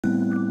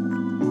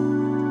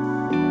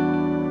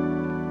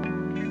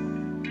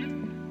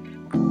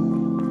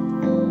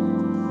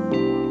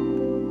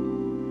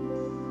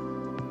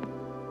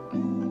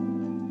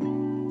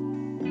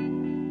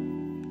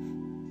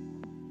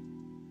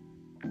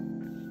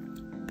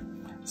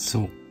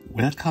So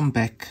welcome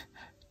back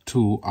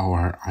to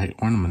our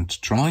iOrnament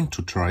drawing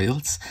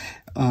tutorials.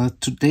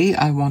 Today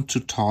I want to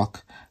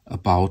talk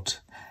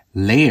about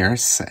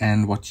layers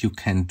and what you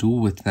can do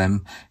with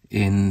them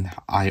in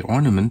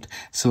iOrnament.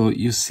 So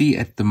you see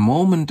at the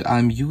moment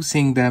I'm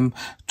using them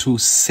to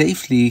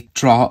safely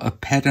draw a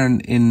pattern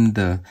in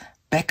the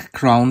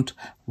background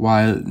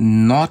while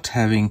not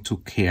having to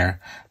care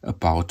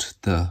about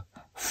the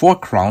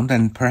foreground,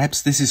 and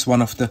perhaps this is one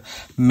of the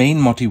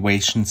main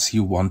motivations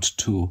you want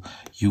to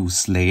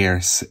use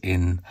layers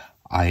in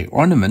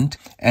iOrnament.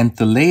 And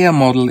the layer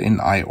model in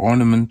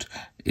iOrnament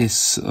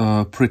is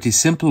a pretty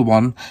simple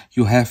one.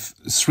 You have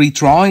 3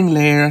 drawing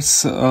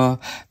layers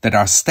that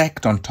are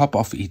stacked on top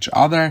of each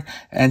other,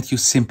 and you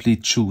simply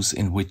choose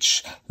in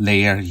which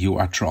layer you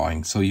are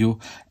drawing. So you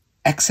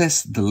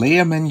access the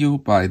layer menu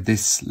by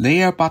this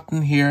layer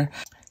button here,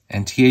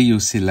 and here you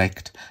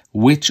select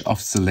which of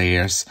the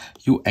layers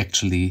you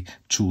actually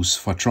choose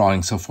for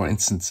drawing. So for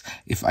instance,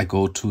 if I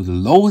go to the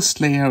lowest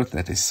layer,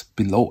 that is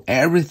below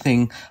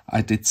everything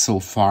I did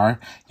so far,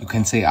 you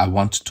can say I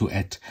want to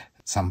add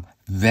some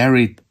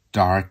very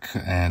dark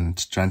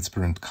and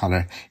transparent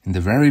color in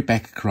the very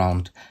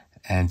background.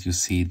 And you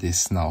see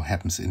this now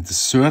happens in the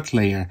 3rd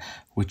layer,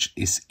 which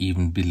is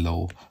even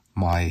below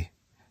my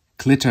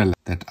glitter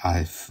that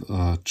I've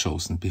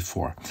chosen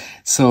before.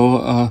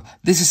 So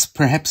this is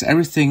perhaps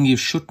everything you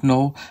should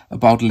know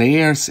about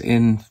layers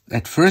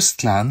at first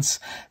glance,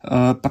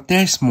 but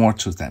there's more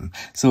to them.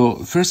 So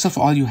first of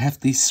all, you have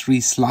these 3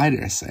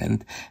 sliders,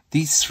 and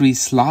these 3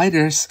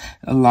 sliders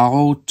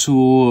allow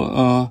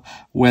to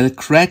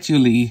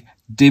gradually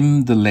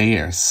dim the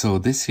layers. So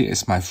this here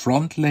is my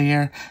front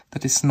layer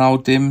that is now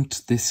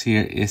dimmed. This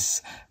here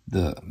is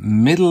the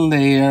middle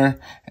layer,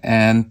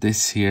 and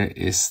this here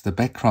is the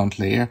background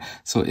layer.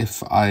 So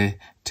if I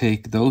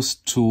take those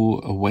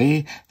 2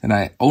 away, then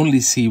I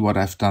only see what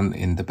I've done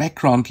in the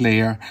background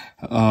layer,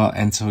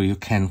 and so you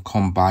can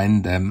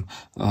combine them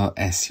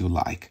as you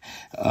like.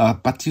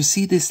 But you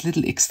see this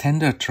little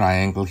extender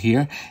triangle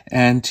here,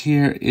 and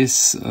here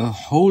is a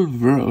whole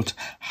world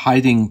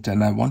hiding,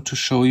 and I want to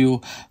show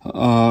you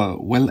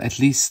at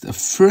least a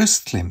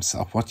first glimpse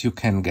of what you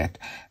can get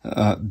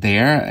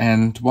there.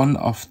 And one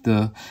of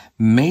the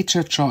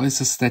major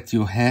choices that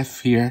you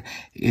have here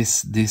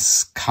is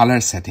this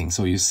color setting.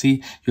 So you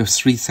see you have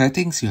 3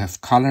 settings. You have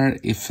color,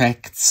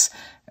 effects,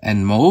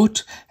 and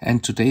mode.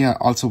 And today I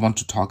also want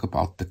to talk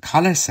about the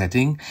color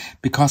setting,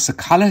 because the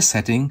color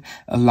setting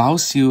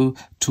allows you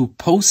to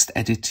post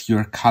edit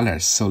your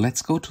colors. So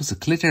let's go to the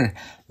glitter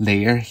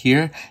layer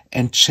here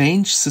and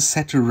change the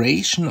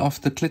saturation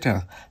of the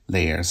glitter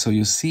layer. So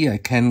you see I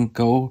can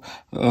go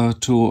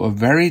to a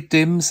very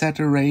dim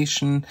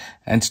saturation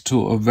and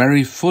to a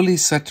very fully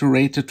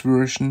saturated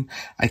version.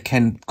 I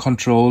can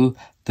control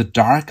the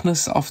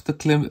darkness of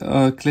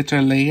the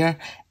glitter layer,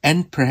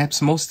 and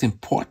perhaps most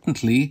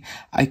importantly,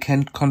 I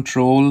can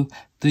control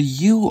the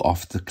hue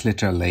of the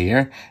glitter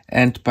layer,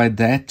 and by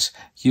that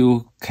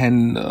you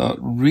can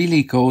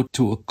really go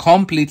to a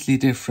completely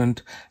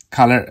different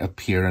color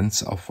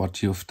appearance of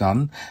what you've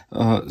done.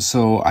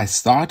 So I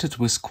started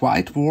with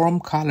quite warm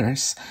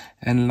colors,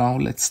 and now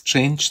let's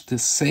change the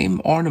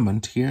same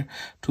ornament here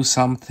to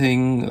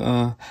something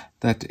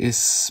that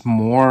is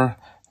more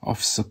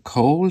of the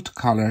cold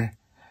color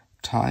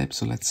type.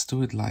 So let's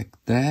do it like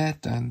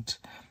that, and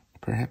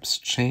perhaps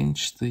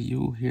change the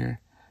hue here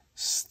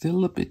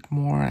still a bit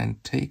more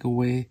and take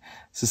away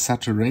the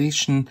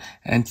saturation.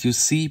 And you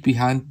see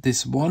behind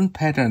this one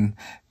pattern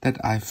that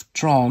I've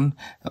drawn,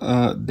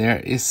 there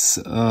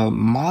is a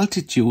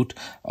multitude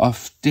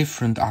of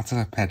different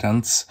other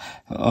patterns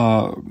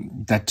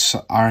that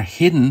are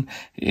hidden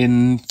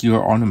in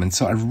your ornament.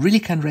 So I really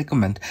can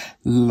recommend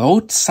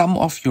load some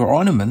of your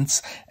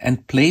ornaments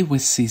and play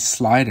with these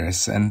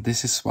sliders. And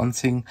this is one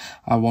thing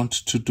I want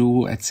to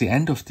do at the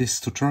end of this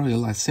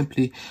tutorial. I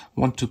simply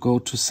want to go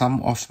to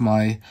some of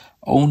my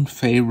own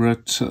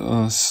favorite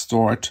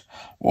stored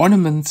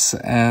ornaments.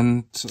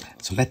 And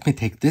so let me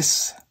take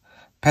this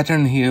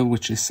pattern here,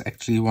 which is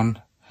actually one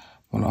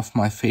of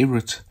my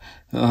favorite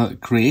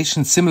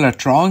creations, similar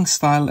drawing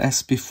style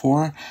as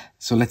before.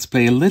 So let's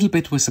play a little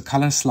bit with the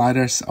color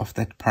sliders of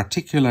that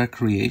particular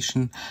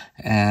creation,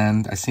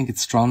 and I think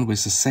it's drawn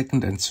with the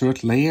 2nd and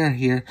 3rd layer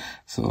here.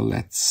 So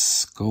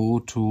let's go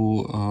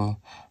to a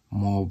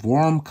more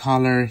warm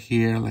color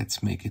here.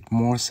 Let's make it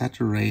more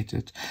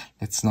saturated.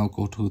 Let's now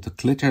go to the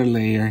glitter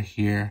layer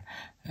here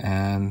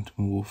and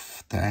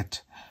move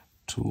that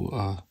to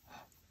a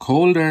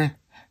colder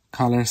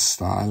color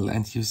style.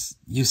 And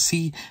you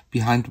see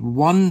behind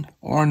one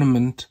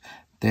ornament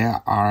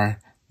there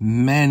are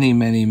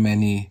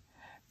many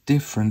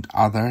different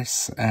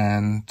others.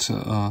 And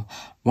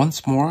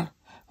once more,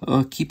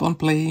 keep on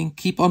playing,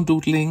 keep on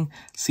doodling,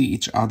 see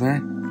each other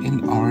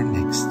in our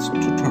next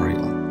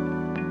tutorial.